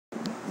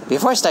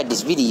Before I start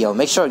this video,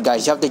 make sure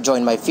guys you have to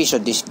join my official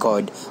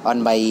Discord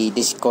on my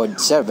Discord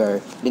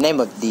server. The name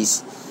of this,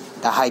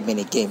 the High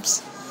Minute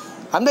Games.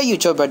 I'm the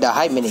YouTuber the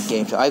High Minute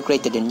Games, so I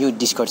created a new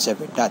Discord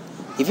server. That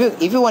if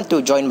you want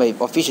to join my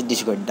official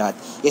Discord, that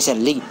is in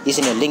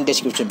a link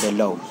description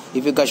below.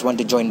 If you guys want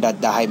to join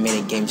that the High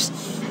Minute Games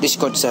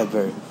Discord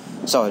server.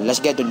 So let's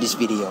get to this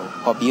video.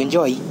 Hope you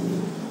enjoy.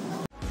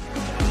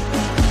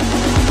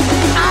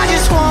 I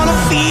just wanna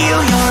feel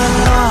your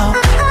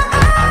love.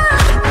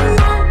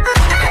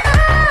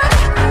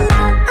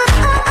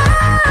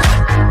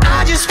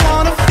 I just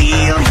wanna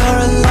feel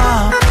your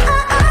love.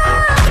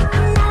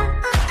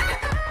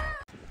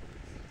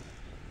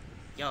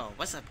 Yo,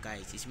 what's up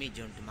guys? It's me,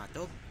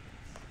 JeromeTumatob.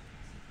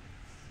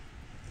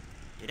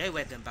 Today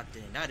welcome back to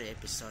another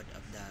episode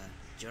of the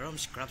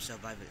Jerome's Craft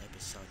Survival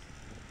episode.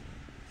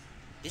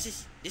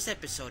 This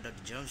episode of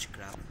the Jerome's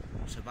Craft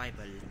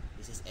Survival.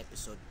 This is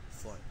episode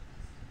 4.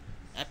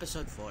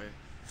 Episode 4,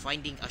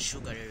 finding a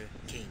sugar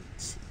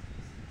canes.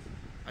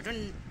 I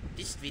done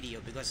this video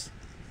because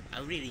I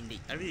really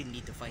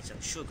need to find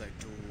some sugar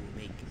to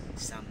make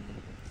some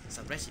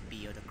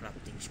recipe of the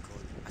crafting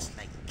called as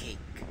like cake.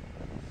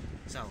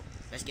 So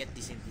let's get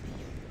this in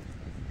video.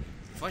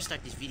 Before I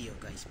start this video,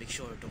 guys, make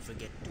sure don't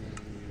forget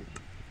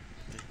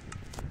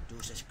to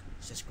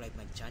subscribe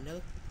my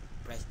channel,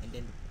 press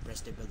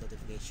the bell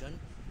notification,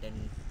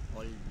 then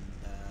all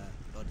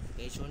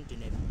notification to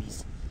never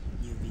miss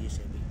new videos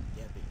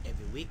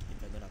every week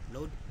if I'm gonna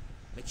upload.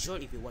 Make sure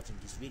if you're watching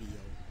this video,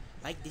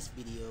 like this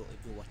video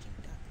if you're watching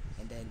that,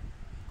 and then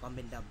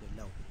comment down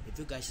below if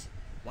you guys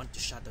want to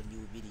shout out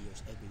new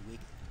videos every week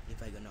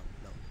if I'm gonna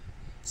upload.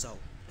 So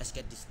let's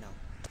get this now.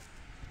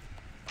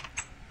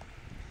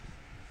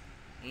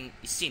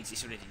 Since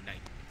it's already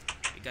night,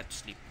 we got to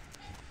sleep.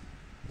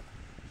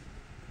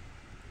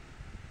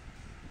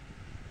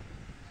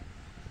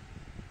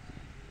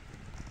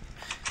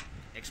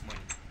 Next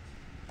morning.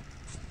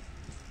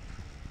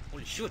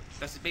 Holy shoot,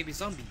 that's a baby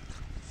zombie.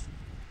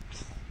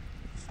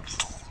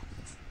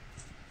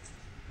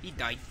 He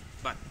died,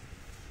 but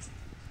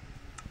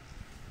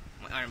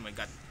my armor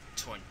got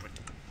torn.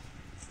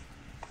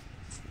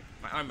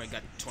 My armor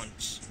got torn.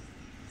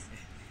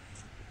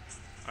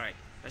 Alright,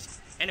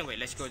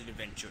 let's go to the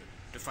adventure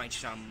to find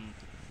some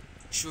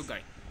sugar.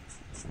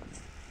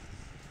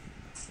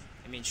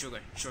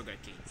 Sugar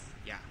cane.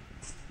 Yeah.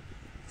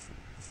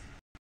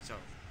 So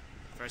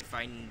first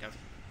find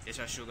there's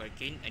a sugar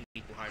cane. I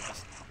need to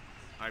harvest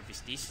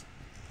this.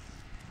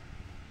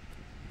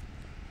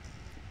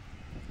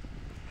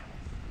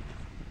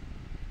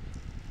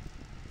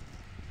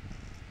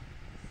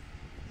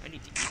 I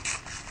need to eat.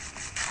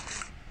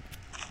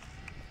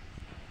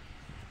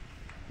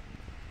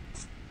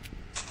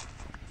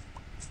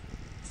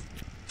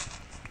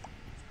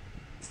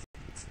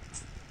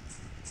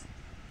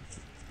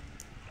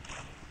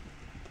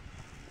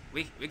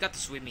 We got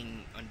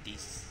swimming on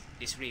this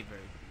river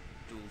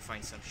to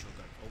find some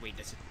sugar. Oh wait,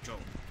 that's a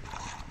drone.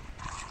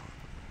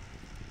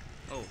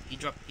 Oh, he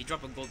dropped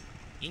a gold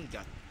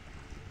ingot.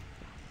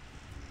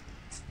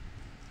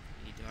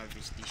 Need to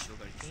harvest these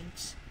sugar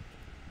canes.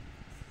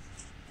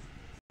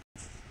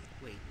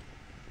 Wait,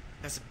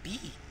 that's a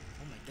bee.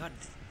 Oh my god.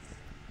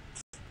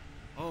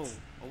 Oh,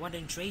 a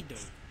wandering trader.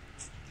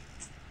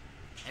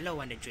 Hello,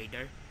 wandering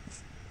trader.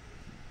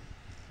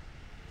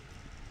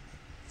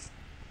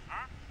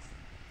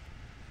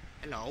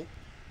 Hello.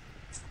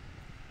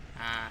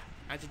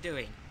 How you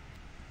doing?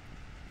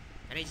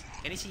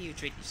 Can I see you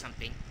trade me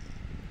something?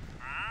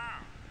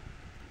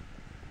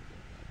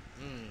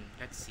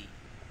 Let's see.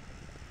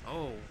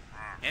 Oh,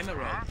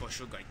 emerald for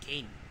sugar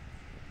cane.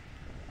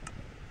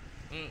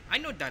 I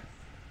know that.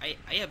 I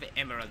have an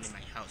emerald in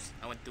my house.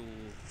 I want to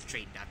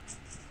trade that.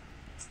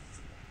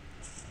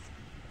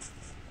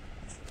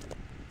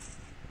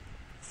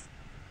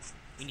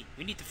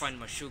 We need to find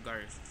more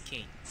sugar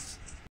canes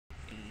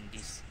in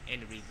this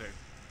river.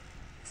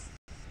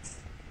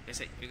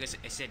 Because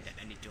I said that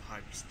I need to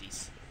harvest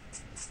this.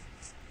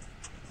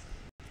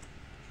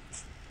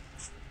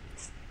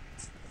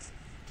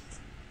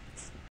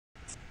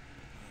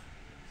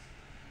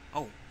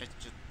 Oh,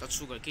 that's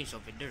sugar canes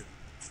over there.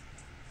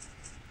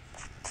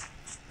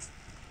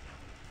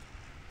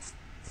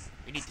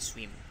 We need to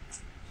swim.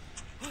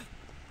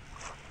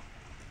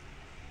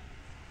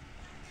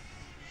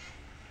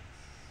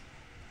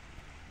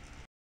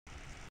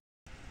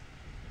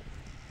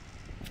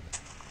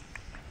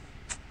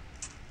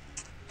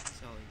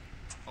 So,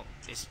 oh,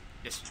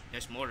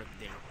 there's more of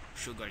their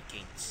sugar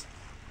canes.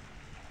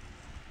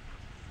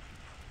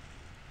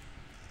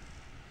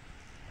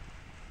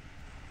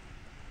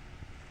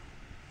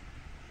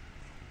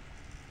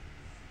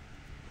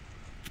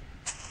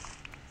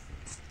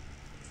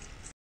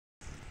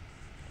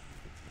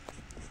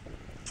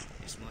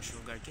 More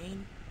sugar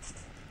cane.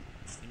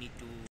 We need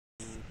to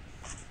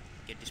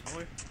get this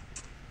more.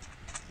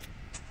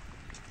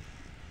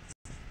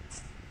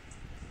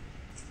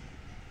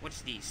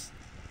 What's this?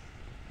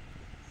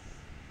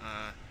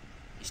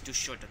 It's too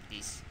short of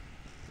this.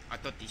 I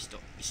thought this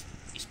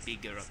is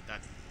bigger of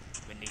that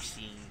when they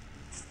sing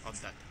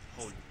of that.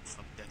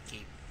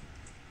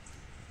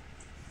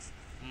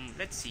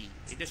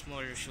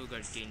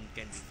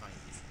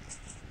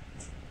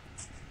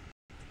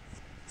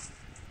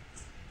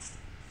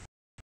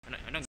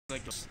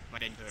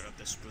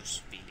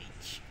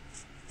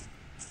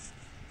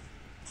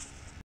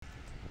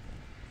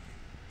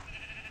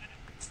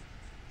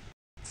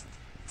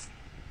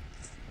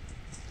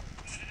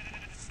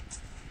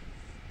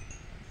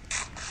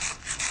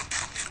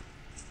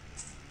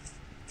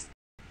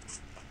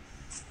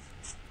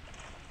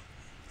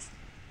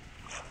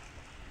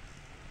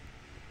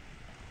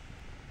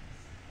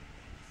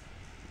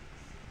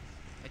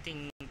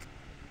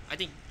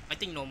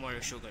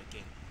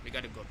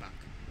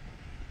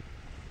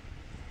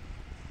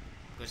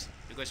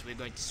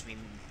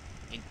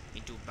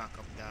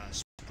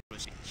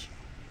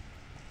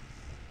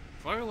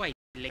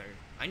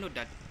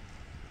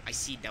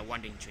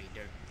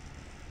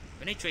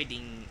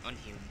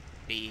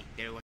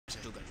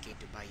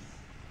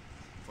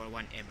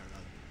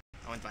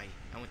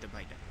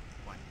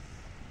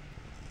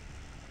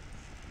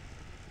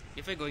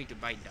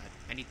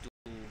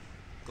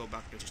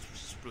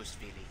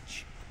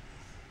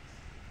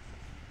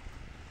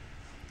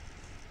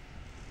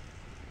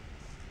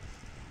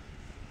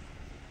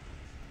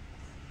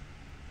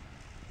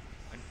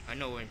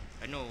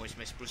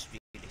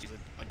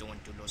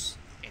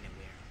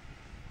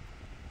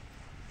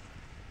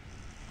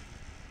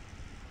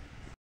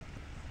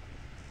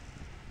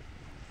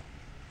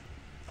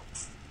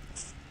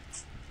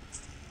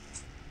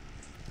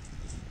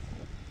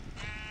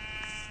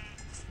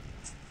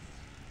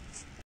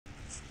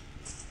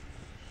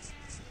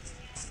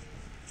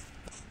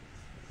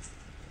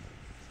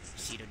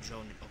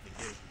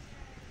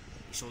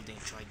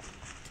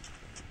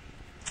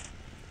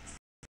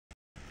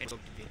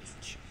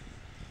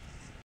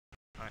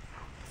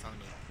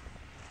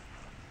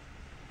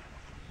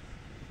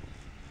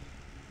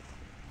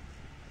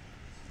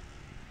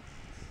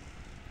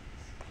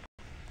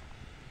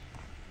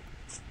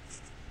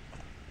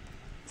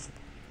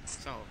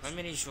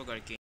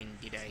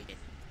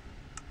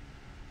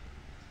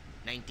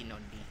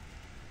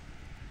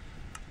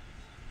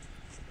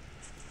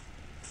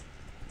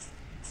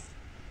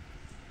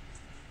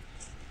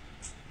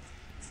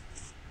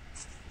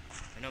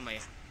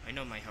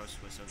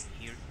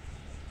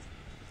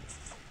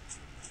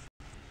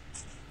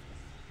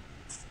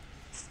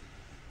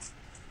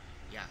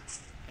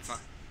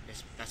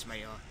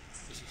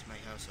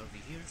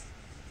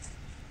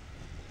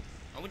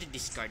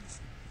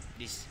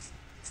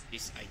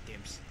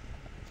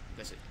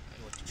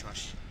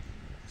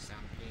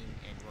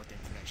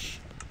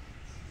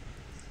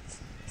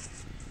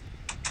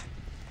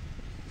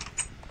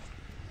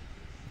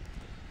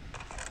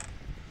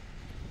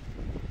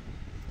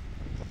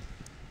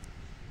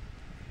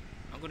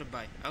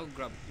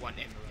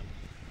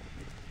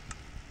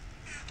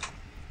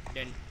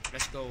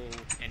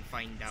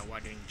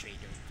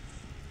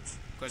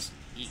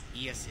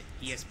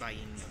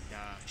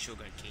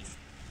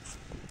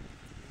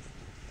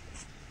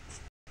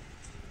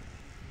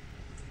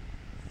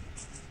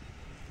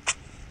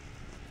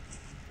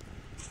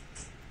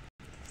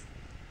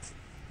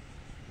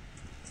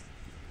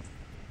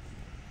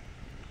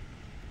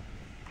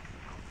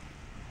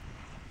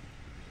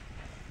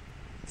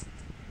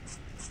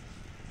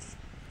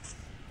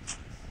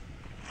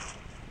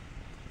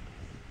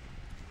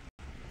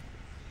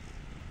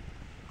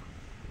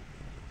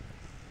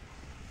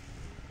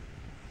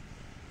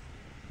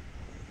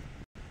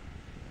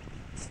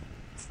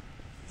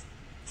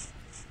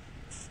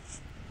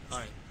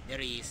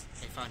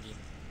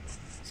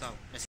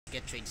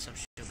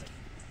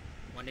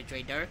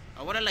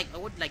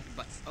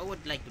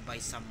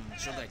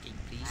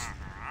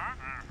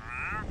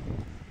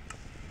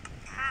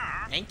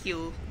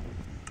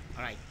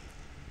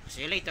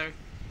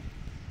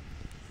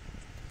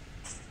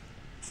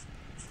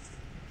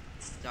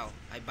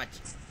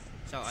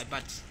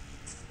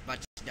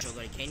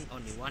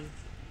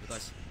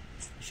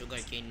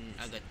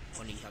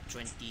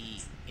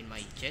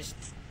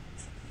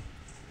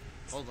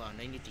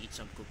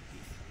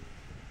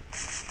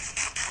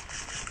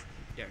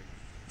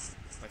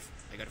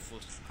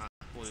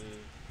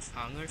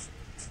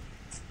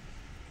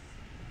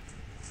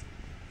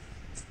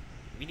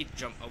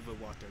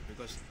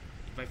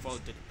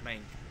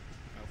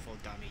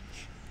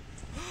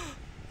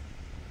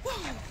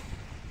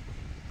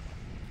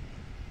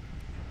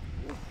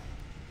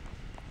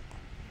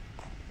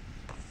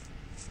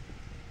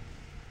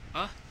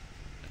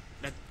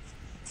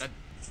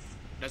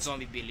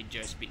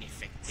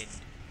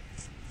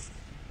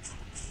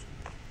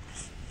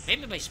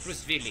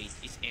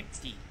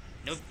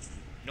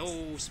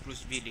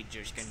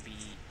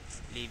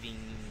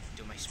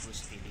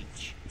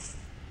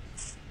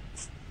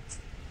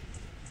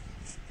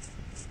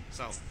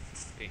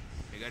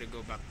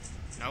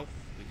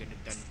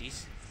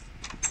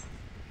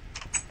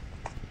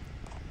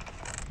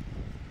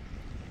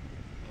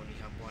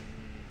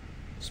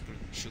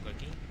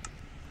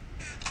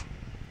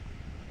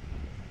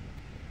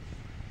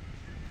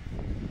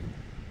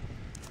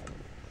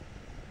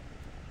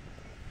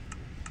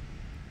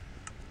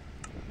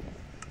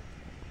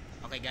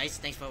 Okay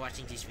guys, thanks for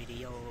watching this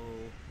video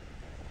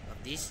of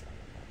this.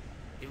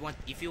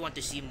 If you want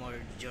to see more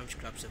Jerome's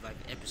Crop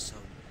Survival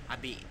episode, I'll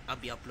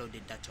be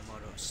uploading that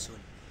tomorrow soon.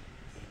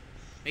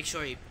 Make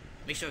sure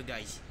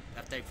guys,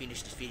 after I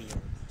finish this video,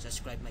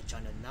 subscribe my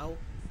channel now,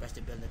 press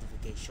the bell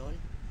notification,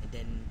 and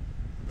then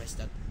press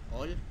that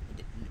all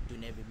to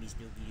never miss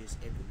new videos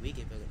every week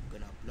if I'm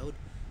gonna upload.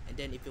 And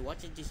then if you're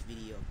watching this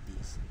video of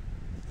this,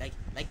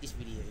 like this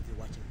video if you're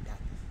watching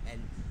that, and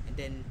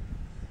then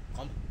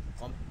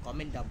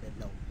comment down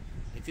below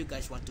if you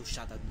guys want to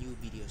shout out new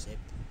videos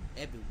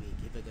every week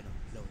if we're gonna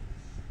upload.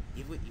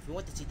 If you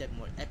want to see that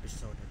more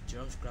episode of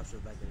Jerome's Crop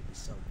Survival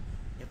episode,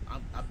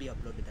 I'll be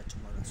uploading that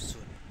tomorrow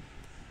soon.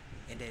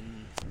 And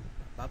then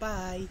bye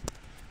bye.